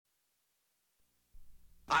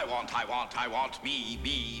I want me,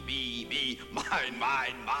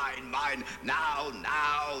 mine, now.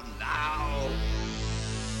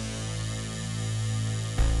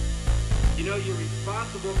 You know you're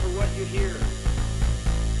responsible for what you hear.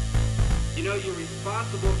 You know you're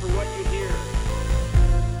responsible for what you hear.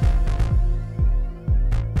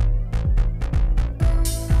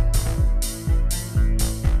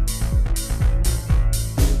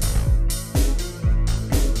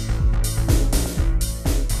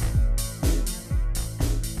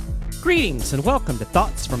 Greetings and welcome to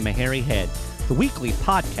Thoughts from My Hairy Head, the weekly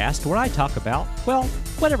podcast where I talk about, well,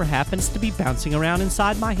 whatever happens to be bouncing around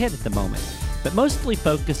inside my head at the moment, but mostly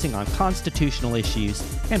focusing on constitutional issues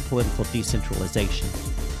and political decentralization.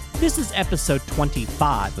 This is episode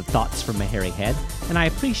 25 of Thoughts from My Hairy Head, and I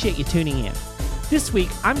appreciate you tuning in. This week,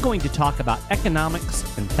 I'm going to talk about economics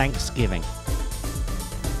and Thanksgiving.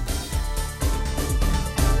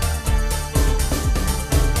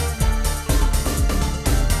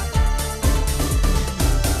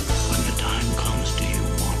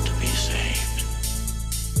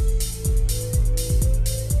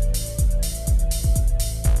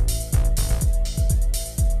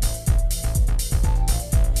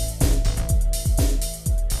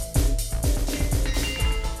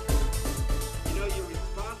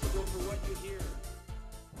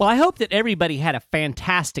 Well, I hope that everybody had a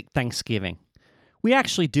fantastic Thanksgiving. We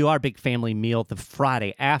actually do our big family meal the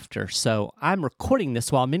Friday after, so I'm recording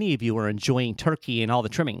this while many of you are enjoying turkey and all the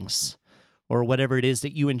trimmings, or whatever it is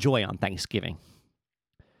that you enjoy on Thanksgiving.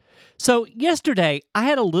 So yesterday, I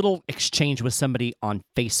had a little exchange with somebody on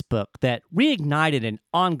Facebook that reignited an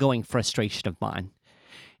ongoing frustration of mine.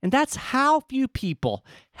 And that's how few people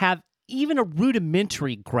have even a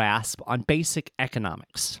rudimentary grasp on basic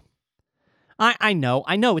economics. I know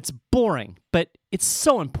it's boring, but it's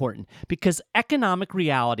so important because economic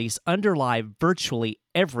realities underlie virtually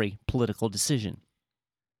every political decision.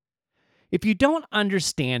 If you don't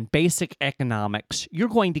understand basic economics, you're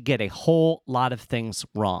going to get a whole lot of things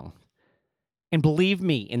wrong. And believe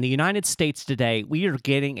me, in the United States today, we are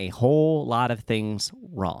getting a whole lot of things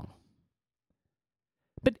wrong.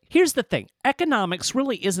 But here's the thing, economics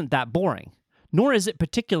really isn't that boring, nor is it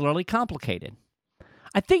particularly complicated.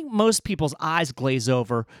 I think most people's eyes glaze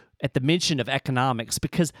over at the mention of economics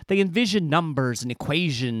because they envision numbers and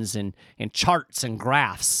equations and charts and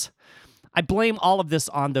graphs. I blame all of this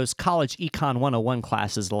on those college Econ 101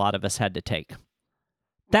 classes a lot of us had to take.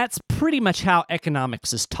 That's pretty much how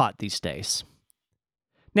economics is taught these days.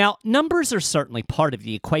 Now, numbers are certainly part of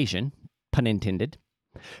the equation, pun intended,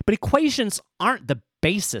 but equations aren't the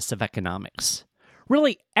basis of economics.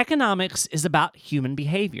 Really, economics is about human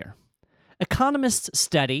behavior. Economists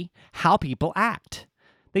study how people act.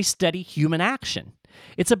 They study human action.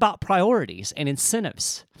 It's about priorities and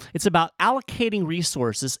incentives. It's about allocating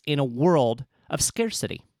resources in a world of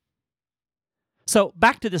scarcity. So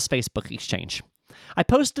back to this Facebook exchange. I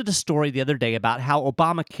posted a story the other day about how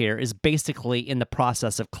Obamacare is basically in the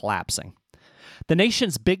process of collapsing. The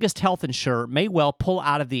nation's biggest health insurer may well pull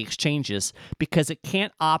out of the exchanges because it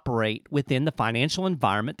can't operate within the financial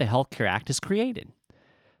environment the Health Care Act has created.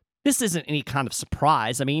 This isn't any kind of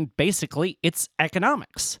surprise. I mean, basically, it's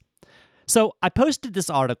economics. So I posted this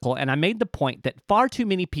article and I made the point that far too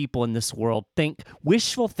many people in this world think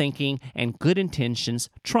wishful thinking and good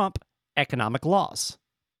intentions trump economic laws.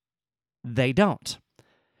 They don't.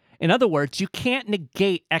 In other words, you can't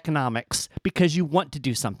negate economics because you want to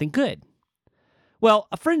do something good. Well,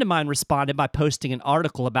 a friend of mine responded by posting an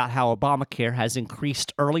article about how Obamacare has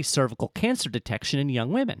increased early cervical cancer detection in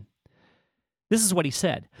young women. This is what he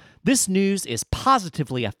said. "This news is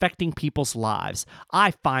positively affecting people's lives.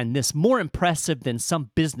 I find this more impressive than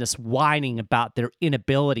some business whining about their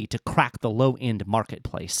inability to crack the low-end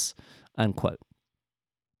marketplace." Unquote.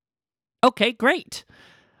 Okay, great.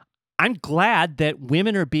 I'm glad that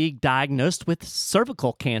women are being diagnosed with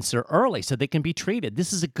cervical cancer early so they can be treated.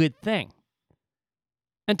 This is a good thing.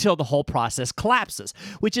 Until the whole process collapses,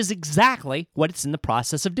 which is exactly what it's in the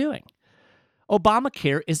process of doing.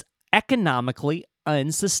 Obamacare is economically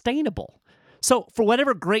unsustainable. So for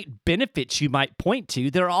whatever great benefits you might point to,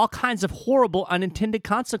 there are all kinds of horrible unintended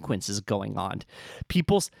consequences going on.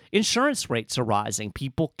 People's insurance rates are rising.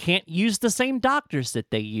 People can't use the same doctors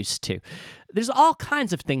that they used to. There's all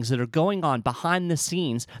kinds of things that are going on behind the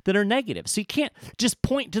scenes that are negative. So you can't just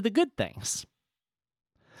point to the good things.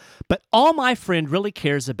 But all my friend really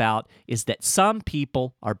cares about is that some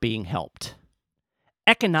people are being helped.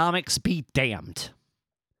 Economics be damned.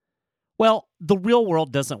 Well, the real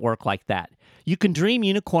world doesn't work like that. You can dream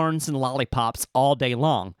unicorns and lollipops all day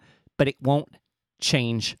long, but it won't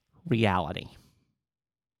change reality.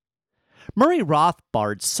 Murray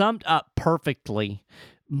Rothbard summed up perfectly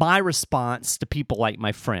my response to people like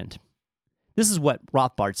my friend. This is what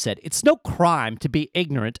Rothbard said. It's no crime to be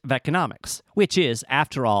ignorant of economics, which is,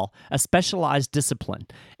 after all, a specialized discipline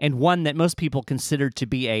and one that most people consider to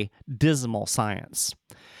be a dismal science.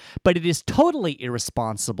 But it is totally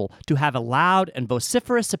irresponsible to have a loud and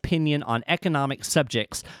vociferous opinion on economic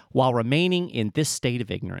subjects while remaining in this state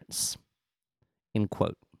of ignorance. End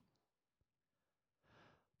quote.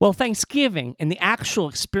 Well, Thanksgiving and the actual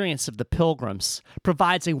experience of the Pilgrims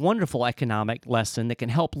provides a wonderful economic lesson that can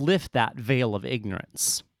help lift that veil of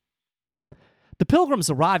ignorance. The Pilgrims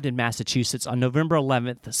arrived in Massachusetts on November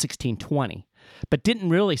 11th, 1620, but didn't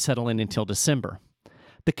really settle in until December.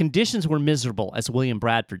 The conditions were miserable, as William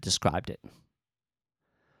Bradford described it.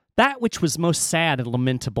 That which was most sad and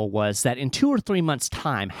lamentable was that in 2 or 3 months'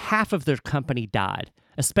 time, half of their company died,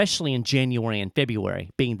 especially in January and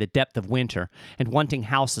February, being the depth of winter and wanting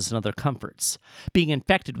houses and other comforts, being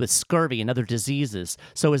infected with scurvy and other diseases,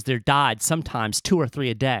 so as there died sometimes 2 or 3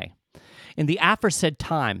 a day. In the aforesaid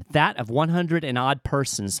time, that of 100 and odd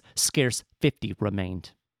persons, scarce 50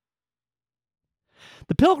 remained.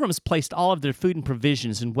 The Pilgrims placed all of their food and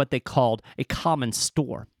provisions in what they called a common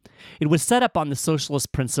store. It was set up on the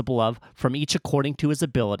socialist principle of from each according to his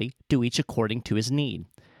ability, to each according to his need.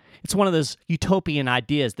 It's one of those utopian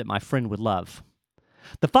ideas that my friend would love.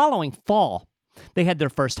 The following fall, they had their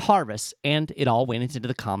first harvest, and it all went into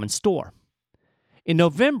the common store. In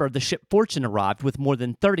November, the ship Fortune arrived with more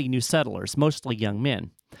than 30 new settlers, mostly young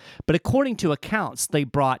men. But according to accounts, they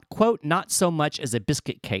brought, quote, not so much as a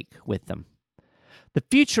biscuit cake with them. The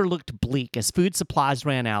future looked bleak as food supplies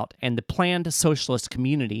ran out and the planned socialist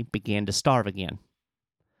community began to starve again.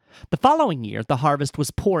 The following year, the harvest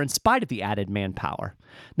was poor in spite of the added manpower.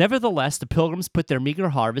 Nevertheless, the Pilgrims put their meager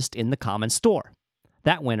harvest in the common store.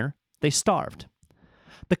 That winter, they starved.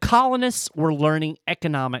 The colonists were learning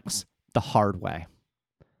economics the hard way.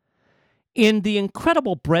 In The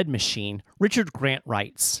Incredible Bread Machine, Richard Grant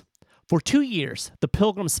writes, "For 2 years, the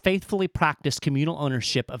Pilgrims faithfully practiced communal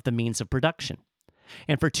ownership of the means of production,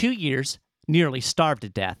 and for 2 years, nearly starved to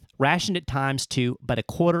death, rationed at times to but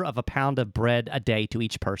 1/4 of a pound of bread a day to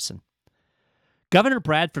each person." Governor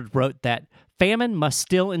Bradford wrote that famine must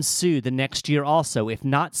still ensue the next year also, if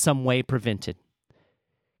not some way prevented.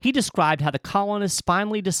 He described how the colonists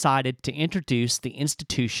finally decided to introduce the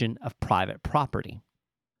institution of private property.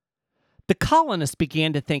 The colonists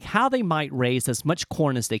began to think how they might raise as much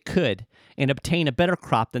corn as they could and obtain a better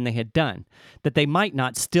crop than they had done, that they might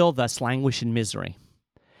not still thus languish in misery.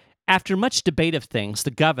 After much debate of things,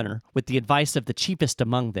 the governor, with the advice of the chiefest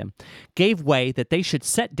among them, gave way that they should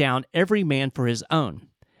set down every man for his own,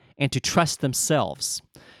 and to trust themselves,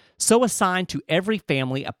 so assign to every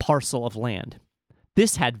family a parcel of land.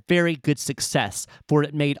 This had very good success, for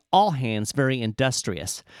it made all hands very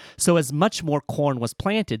industrious, so as much more corn was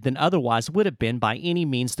planted than otherwise would have been by any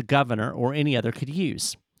means the governor or any other could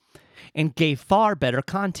use, and gave far better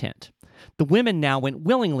content. The women now went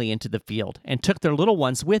willingly into the field, and took their little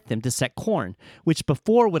ones with them to set corn, which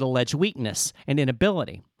before would allege weakness and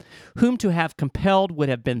inability, whom to have compelled would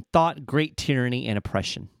have been thought great tyranny and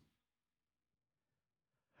oppression.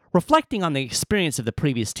 Reflecting on the experience of the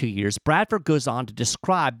previous 2 years, Bradford goes on to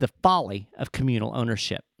describe the folly of communal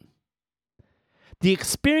ownership. The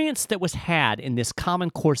experience that was had in this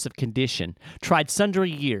common course of condition, tried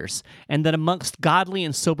sundry years, and that amongst godly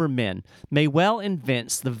and sober men, may well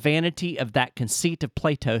evince the vanity of that conceit of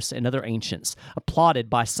Plato's and other ancients, applauded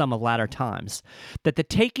by some of latter times, that the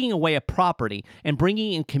taking away of property and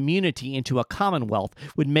bringing in community into a commonwealth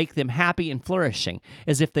would make them happy and flourishing,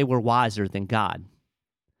 as if they were wiser than God.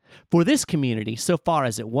 For this community, so far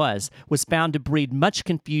as it was found to breed much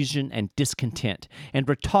confusion and discontent, and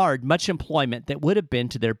retard much employment that would have been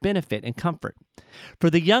to their benefit and comfort. For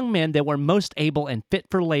the young men that were most able and fit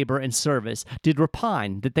for labor and service did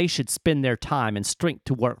repine that they should spend their time and strength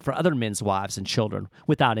to work for other men's wives and children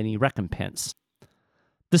without any recompense.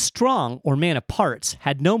 The strong, or man of parts,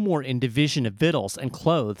 had no more in division of victuals and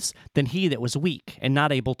clothes than he that was weak, and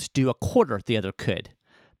not able to do 1/4 the other could.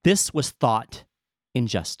 This was thought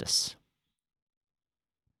injustice.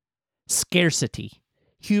 Scarcity,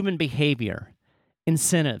 human behavior,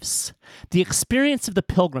 incentives. The experience of the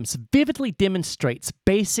Pilgrims vividly demonstrates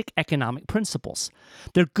basic economic principles.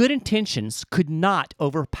 Their good intentions could not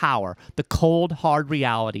overpower the cold, hard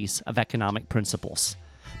realities of economic principles.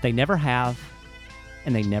 They never have,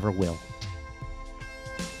 and they never will.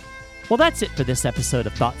 Well, that's it for this episode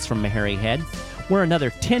of Thoughts from a Hairy Head. We're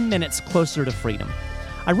another 10 minutes closer to freedom.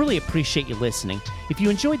 I really appreciate you listening. If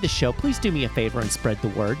you enjoyed the show, please do me a favor and spread the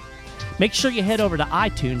word. Make sure you head over to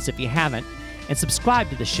iTunes if you haven't, and subscribe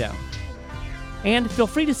to the show. And feel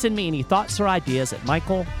free to send me any thoughts or ideas at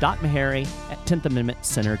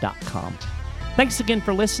michael.meharry@10thamendmentcenter.com. Thanks again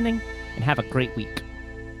for listening, and have a great week.